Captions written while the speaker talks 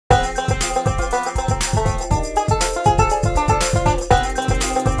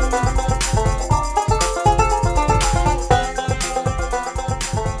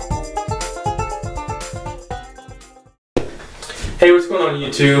on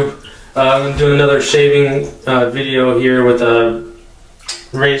YouTube. I'm going to do another shaving video here with a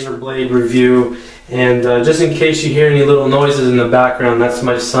razor blade review. And just in case you hear any little noises in the background, that's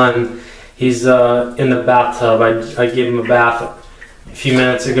my son. He's in the bathtub. I gave him a bath a few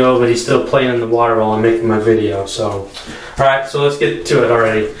minutes ago, but he's still playing in the water while I'm making my video. So, alright, so let's get to it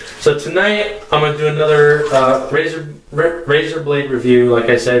already. So tonight I'm going to do another razor blade review, like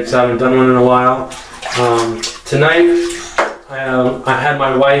I said, because I haven't done one in a while. Tonight I had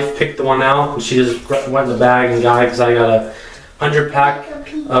my wife pick the one out, and she just went in the bag and got it because I got a 100-pack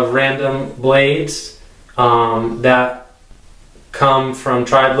of random blades that come from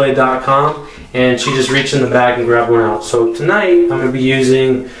triblade.com, and she just reached in the bag and grabbed one out. So tonight I'm going to be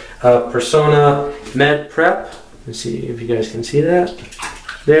using Personna Med Prep. Let's see if you guys can see that.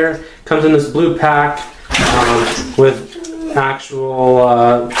 There, comes in this blue pack with actual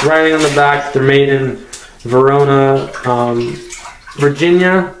writing on the back. They're made in Verona,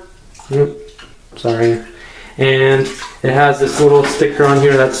 Virginia. Sorry. And it has this little sticker on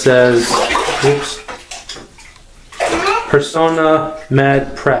here that says, oops, Personna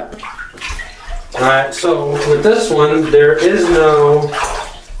Med Prep. Alright, so with this one, there is no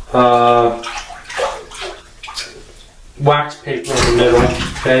wax paper in the middle,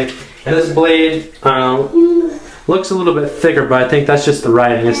 okay? And this blade looks a little bit thicker, but I think that's just the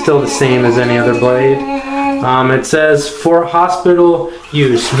writing. It's still the same as any other blade. It says, for hospital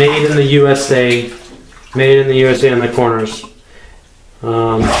use, made in the USA. Made in the USA on the corners.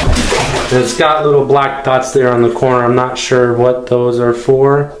 And it's got little black dots there on the corner. I'm not sure what those are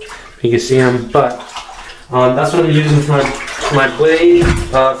for. You can see them, but that's what I'm using for my blade.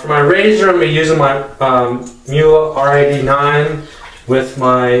 For my razor, I'm going to be using my Mula R89 with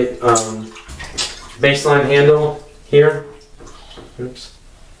my baseline handle here. Oops.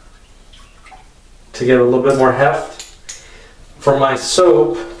 To get a little bit more heft. For my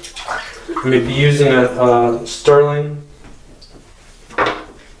soap, I'm going to be using a Sterling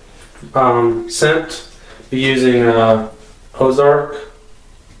scent. Be using Ozark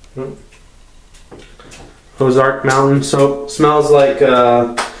Mountain soap. Smells like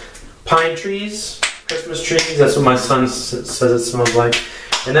pine trees, Christmas trees. That's what my son says it smells like.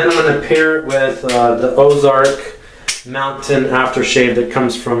 And then I'm going to pair it with the Ozark Mountain aftershave that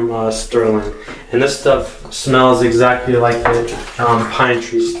comes from Sterling. And this stuff smells exactly like the pine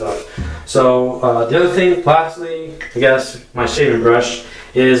tree stuff. So the other thing, lastly, I guess, my shaving brush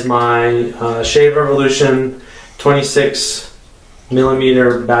is my Shave Revolution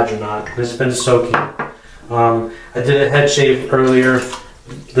 26mm Badger Knot. It's been soaking. I did a head shave earlier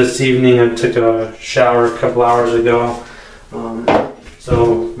this evening. I took a shower a couple hours ago.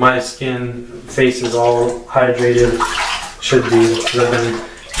 So my face is all hydrated. Should be. I've been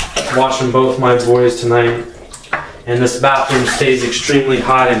washing both my boys tonight. And this bathroom stays extremely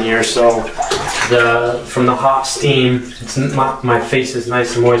hot in here, so from the hot steam, my face is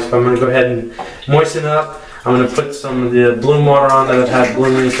nice and moist. But I'm going to go ahead and moisten it up. I'm going to put some of the bloom water on that I've had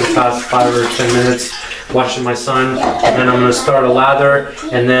blooming for the past 5 or 10 minutes, washing my son. And then I'm going to start a lather,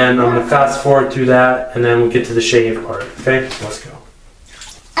 and then I'm going to fast forward through that, and then we'll get to the shave part. Okay, let's go.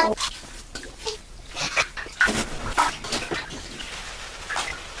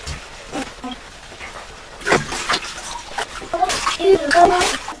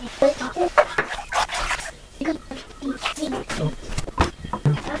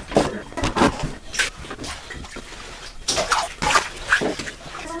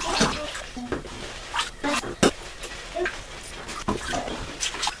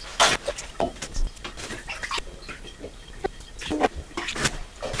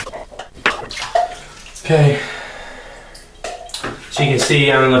 Okay, so you can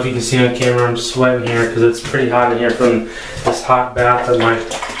see, I don't know if you can see on camera, I'm sweating here because it's pretty hot in here from this hot bath that my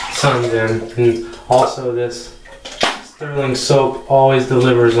son's in. And also this Sterling soap always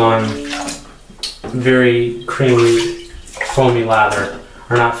delivers on very creamy, foamy lather.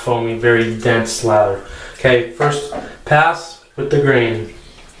 Or not foamy, very dense lather. Okay, first pass with the grain.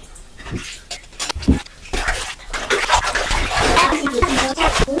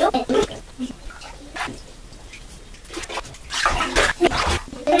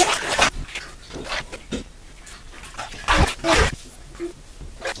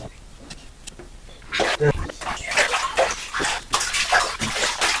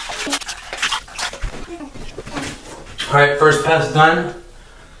 Alright, first pass done.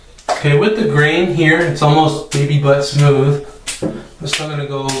 Okay, with the grain here, it's almost baby butt smooth. I'm still going to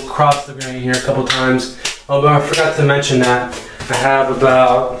go across the grain here a couple times. Oh, but I forgot to mention that I have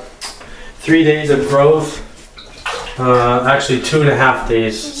about 3 days of growth. Actually 2.5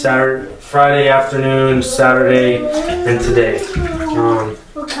 days. Friday afternoon, Saturday, and today.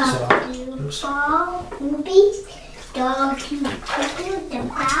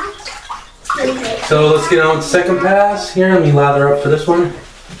 So let's get on with the second pass here. Let me lather up for this one.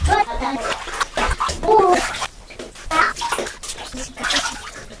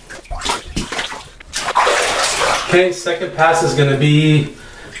 Okay, second pass is going to be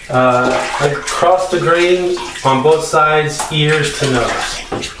across the grain on both sides, ears to nose.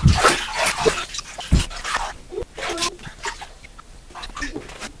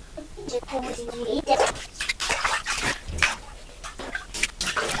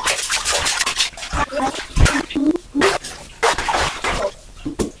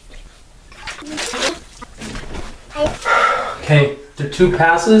 Okay, the two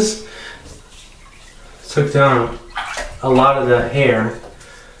passes took down a lot of the hair.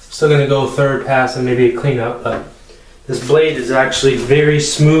 Still gonna go third pass and maybe a cleanup, but this blade is actually very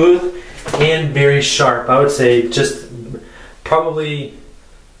smooth and very sharp. I would say just probably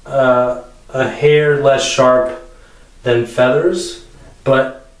a hair less sharp than feathers,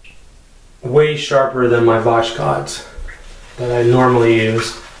 but way sharper than my Vashkods that I normally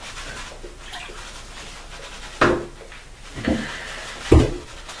use.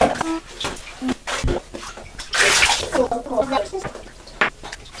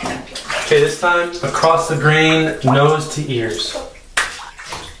 Okay, this time across the grain, nose to ears.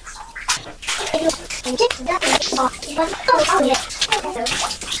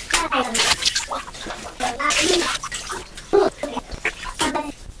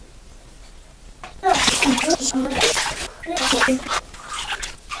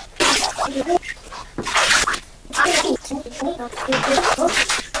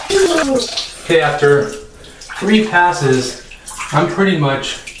 Okay, after 3 passes, I'm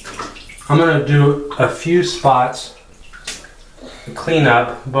gonna do a few spots to clean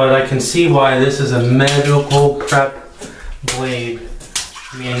up, but I can see why this is a medical prep blade.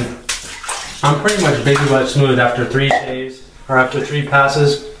 I mean, I'm pretty much baby butt smooth after 3 shaves, or after 3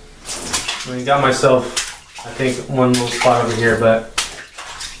 passes. I mean, got myself, I think, one little spot over here, but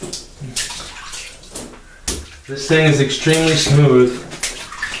this thing is extremely smooth,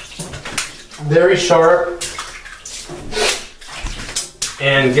 very sharp,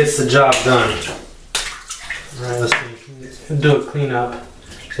 and gets the job done. Alright, let's see. Do a cleanup.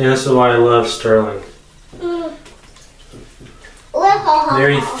 See, this is why I love Sterling.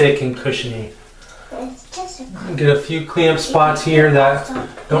 Very thick and cushiony. Get a few cleanup spots here that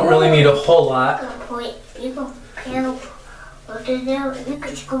don't really need a whole lot.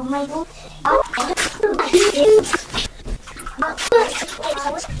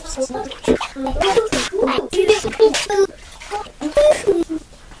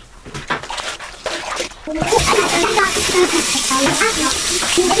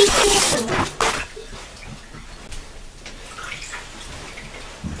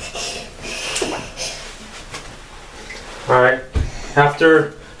 Alright,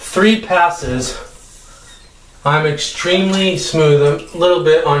 after 3 passes, I'm extremely smooth. A little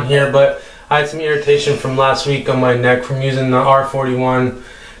bit on here, but I had some irritation from last week on my neck from using the R41,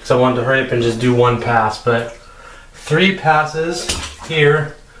 so I wanted to hurry up and just do 1 pass. But 3 passes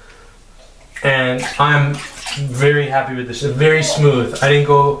here, and I'm very happy with this. It's very smooth. I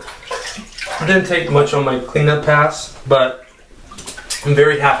didn't take much on my cleanup pass, but I'm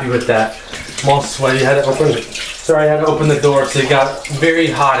very happy with that. I'm all sweaty. I had to open the door because it got very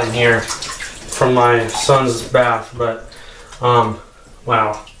hot in here from my son's bath. But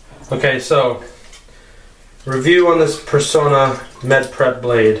wow. Okay, so review on this Personna Med Prep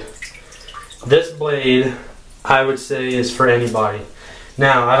blade. This blade, I would say, is for anybody.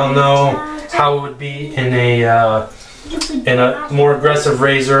 Now, I don't know how it would be in a more aggressive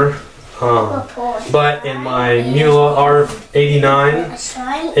razor, but in my Mula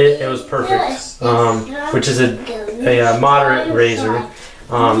R89, it was perfect, which is a moderate razor.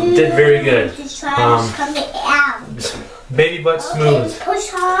 Did very good. Baby butt smooth.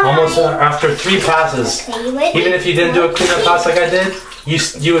 Almost after 3 passes. Even if you didn't do a cleanup pass like I did,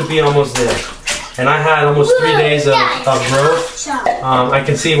 you would be almost there. And I had almost 3 days of growth. I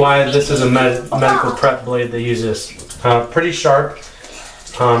can see why this is a medical prep blade. They use this. Pretty sharp.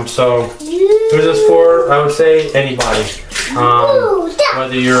 So who's this for? I would say anybody.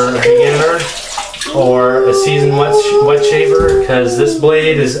 Whether you're a beginner or a seasoned wet shaver, because this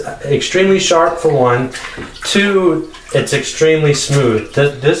blade is extremely sharp for 1. 2, it's extremely smooth.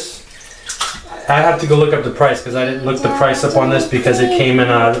 This I have to go look up the price because I didn't look the price up on this because it came in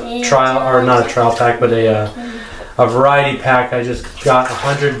a trial, or not a trial pack, but a variety pack. I just got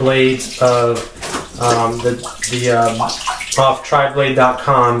 100 blades of off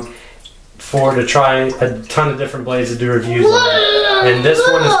tryblade.com, to try a ton of different blades to do reviews on. And this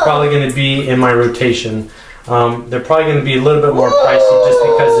one is probably going to be in my rotation. They're probably going to be a little bit more pricey just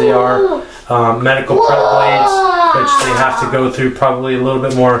because they are medical prep blades, which they have to go through probably a little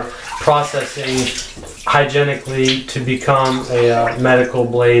bit more processing hygienically to become a medical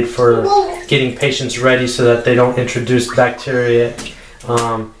blade for getting patients ready so that they don't introduce bacteria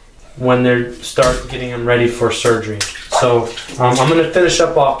when they start getting them ready for surgery. So I'm going to finish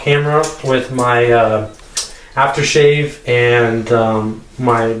up off camera with my aftershave and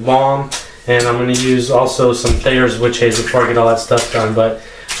my balm, and I'm going to use also some Thayer's witch hazel before I get all that stuff done. But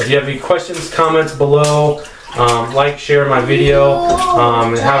if you have any questions, comments below, like, share my video,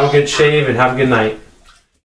 and have a good shave and have a good night.